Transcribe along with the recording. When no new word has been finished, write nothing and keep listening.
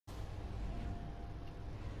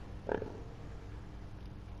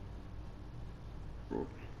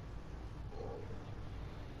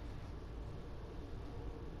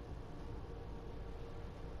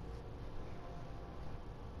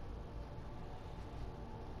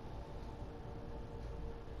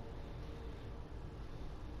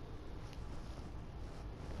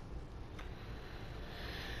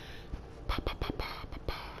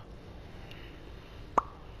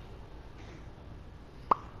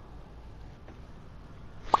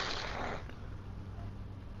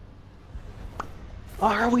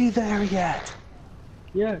Are we there yet?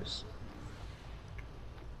 Yes.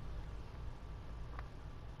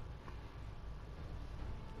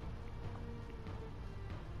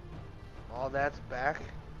 All that's back.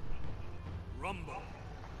 Rumble.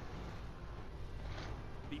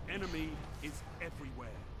 The enemy is everywhere.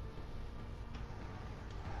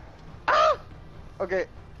 Ah! Okay,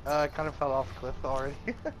 I kind of fell off the cliff already.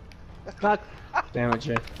 God damn it,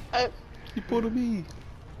 Jay. You put me.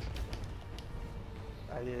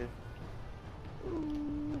 I did.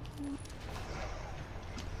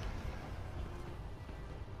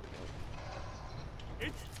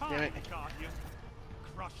 It's Damn time, it. Guardian.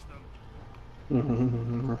 Crush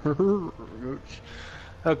them.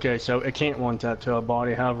 Okay, so it can't one-tap to a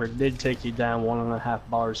body, however it did take you down 1.5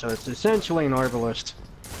 bars, so it's essentially an herbalist.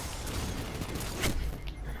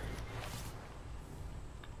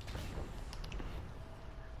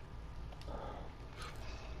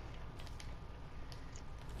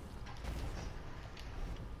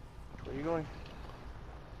 Where are you going?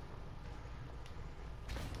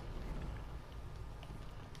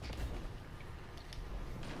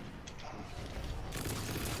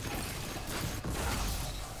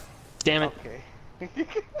 Damn it. Okay.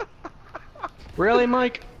 Really,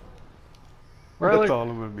 Mike? Really? That's all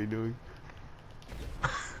I'm gonna be doing.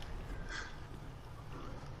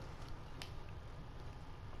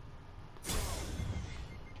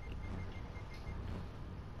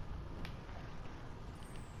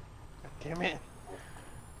 Damn it.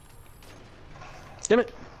 Damn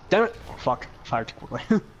it! Damn it! Oh, fuck. Fired too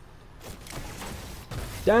quickly.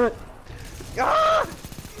 Damn it! Ah!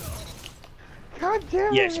 God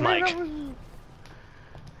damn it. Yes, man, Mike.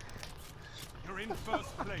 You're in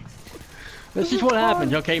first place. This is what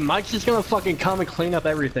happens, okay? Mike's just gonna fucking come and clean up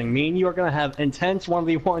everything. Me and you are gonna have intense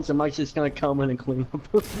 1v1s and Mike's just gonna come in and clean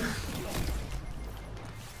up.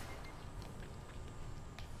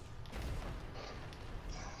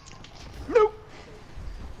 Nope!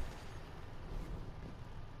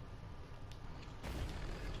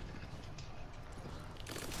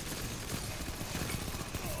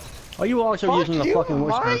 Are you also Fuck using the you, fucking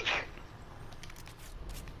whisper? Mike!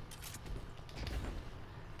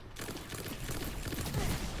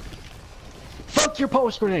 Fuck your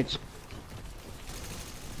pulse grenades!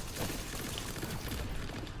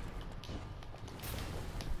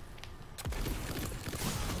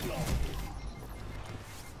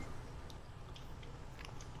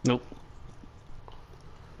 Nope.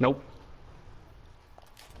 Nope.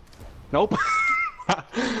 Nope.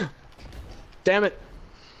 Damn it.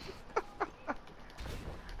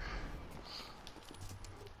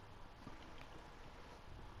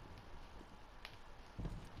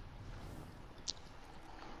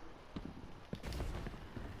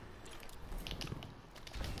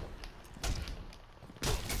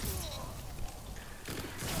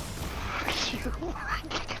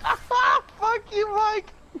 Fuck you,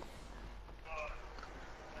 Mike!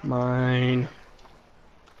 Mine.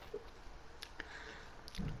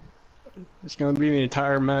 It's gonna be the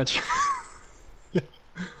entire match.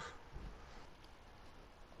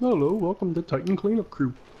 Hello, welcome to Titan Cleanup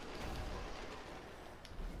Crew.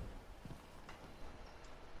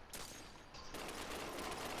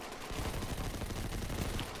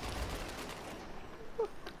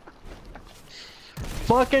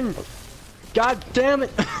 Fucking god damn it!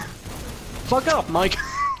 Fuck up, Mike.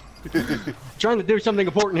 Trying to do something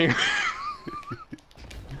important here.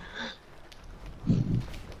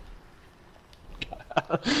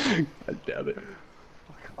 God damn it.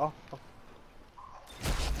 Fuck off.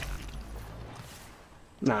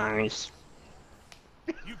 Nice.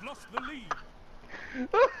 You've lost the lead.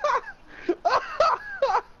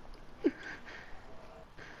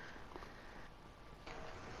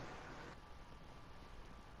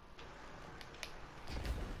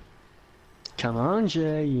 Come on,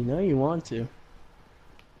 Jay, you know you want to.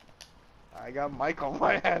 I got Mike on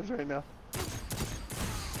my ass right now.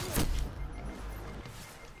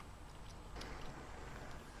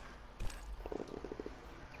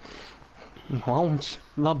 Vamos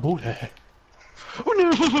la bude.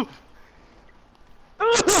 Oh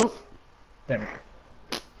no! Damn it.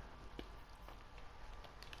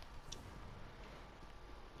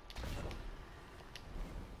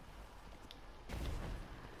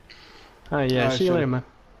 Oh yeah, Alright, see you sure. later, man.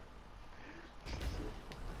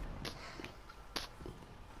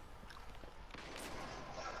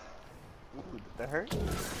 Ooh, did that hurt?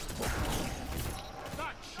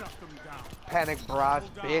 That shut them down. Panic barrage,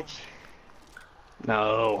 bitch.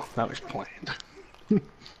 No, that was planned.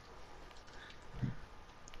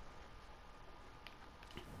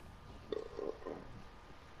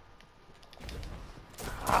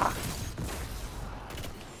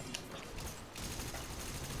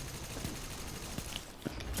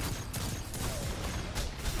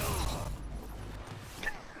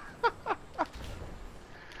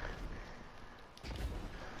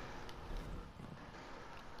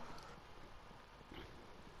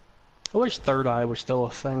 I wish Third Eye was still a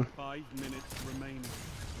thing. 5 minutes remaining.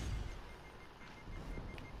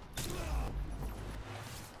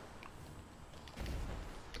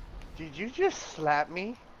 Did you just slap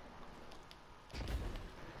me?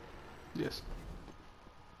 Yes.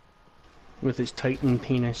 With his Titan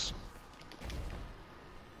penis.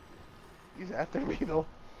 He's after me though.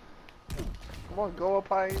 Come on, go up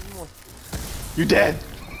high even more. You dead.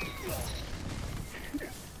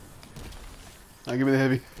 Now give me the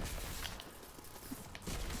heavy.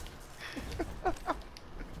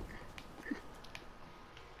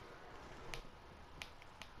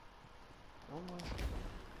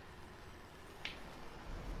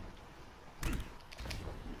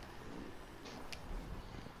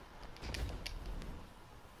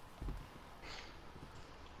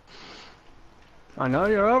 I know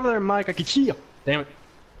you're over there, Mike. I can see you. Damn it.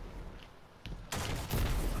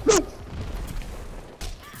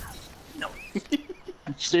 No.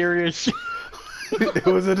 I'm serious. It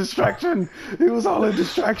was a distraction. It was all a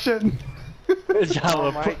distraction. It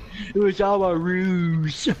was all a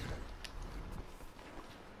ruse.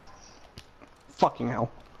 Fucking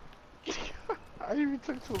hell. I even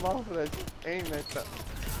took too long for that aim that shot.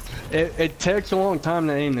 It takes a long time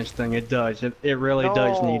to aim this thing. It does. It really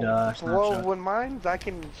does need a Well, snapshot. when mine's I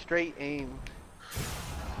can straight aim.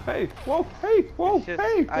 Hey, whoa, hey, whoa, It's just,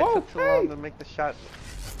 hey, I whoa, took too hey. long to make the shot.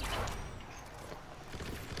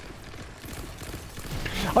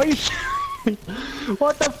 Are you?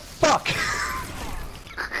 What the fuck?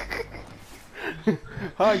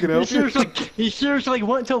 Hi, can I help you? He seriously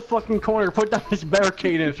went to a fucking corner, put down his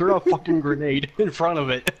barricade, and threw a fucking grenade in front of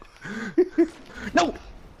it. No!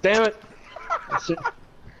 Damn it!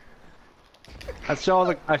 I saw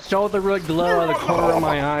the red glow out of the corner of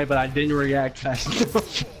my eye, but I didn't react fast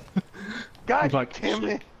enough. God Fuck. damn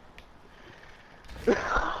it!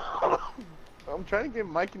 I'm trying to get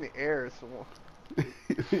Mike in the air, so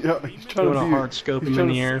Yeah, he's trying Doing to a be hard scope he's him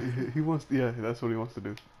in trying the to- air. He wants, yeah, that's what he wants to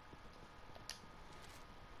do.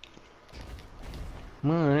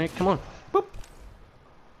 Alright, come on. Boop.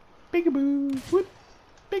 Peekaboo. Whoop.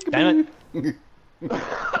 Peekaboo. Damn it.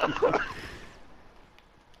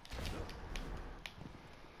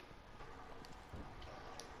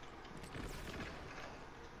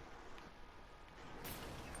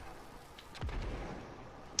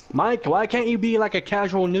 Mike, why can't you be like a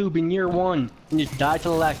casual noob in year one and just die to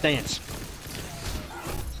the last dance?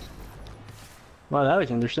 Well, that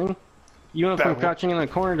was interesting. You went from That crouching in the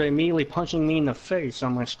corner to immediately punching me in the face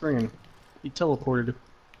on my screen. You teleported.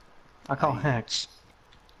 I call hacks.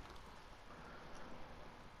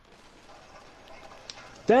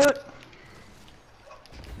 Damn it!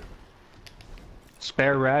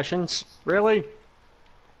 Spare rations? Really?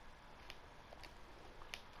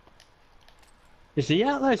 Is the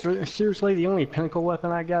Atlas seriously the only pinnacle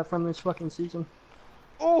weapon I got from this fucking season?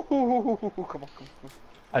 oh, come on.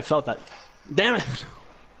 I felt that. Damn it!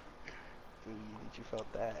 Did you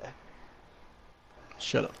felt that?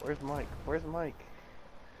 Shut up. Where's Mike? Where's Mike?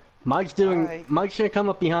 Mike's doing. Hi. Mike's gonna come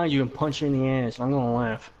up behind you and punch you in the ass. I'm gonna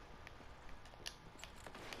laugh.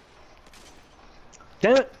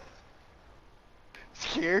 Damn it!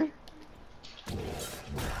 Scared?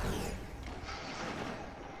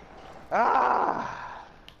 Ah!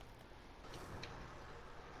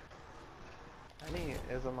 I need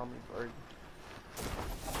as a mommy bird.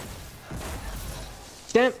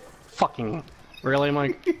 Damn it! Fucking. Really,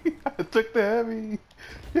 Mike? I took the heavy.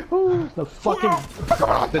 Yo. The fucking.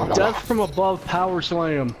 The death from above power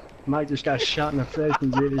slam. Mike just got shot in the face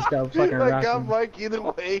and you just got fucking I got rocked. Mike either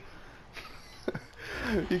way.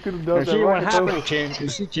 You could have done You that see what right, though. happened, kids? You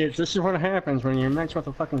see, kids, this is what happens when you're mixed with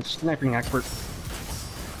a fucking sniping expert.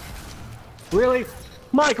 Really?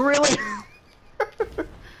 Mike, really?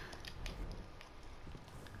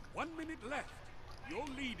 1 minute left. You're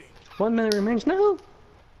leading. 1 minute remains. No!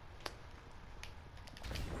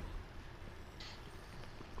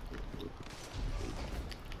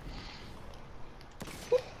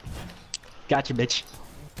 Gotcha, bitch.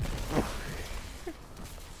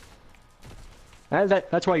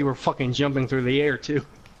 That's why you were fucking jumping through the air, too.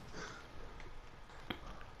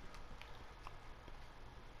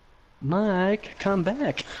 Mike, come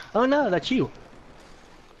back. Oh no, that's you.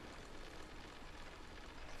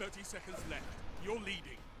 30 seconds left. You're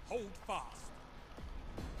leading. Hold fast.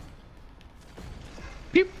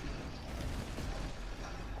 Pew.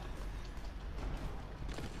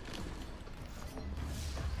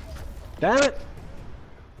 Damn it!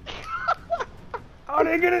 I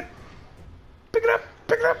didn't get it. Pick it up.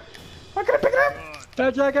 Pick it up. Why can't I pick it up?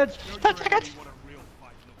 10 seconds! Show 10 your seconds! enemy what a real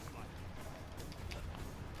fight looks like.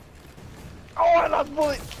 Oh, I lost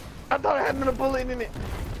bullet. I thought I had another bullet in it.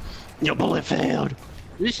 Your bullet failed.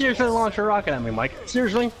 You seriously launched a rocket at me, Mike?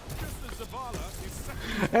 Seriously? Just as Zavala is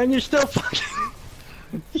second. And you still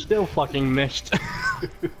fucking... still fucking missed.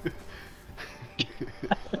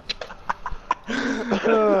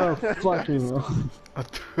 Oh, fucking hell.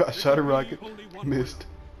 I shot a rocket, Only one missed.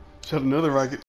 Shot another rocket,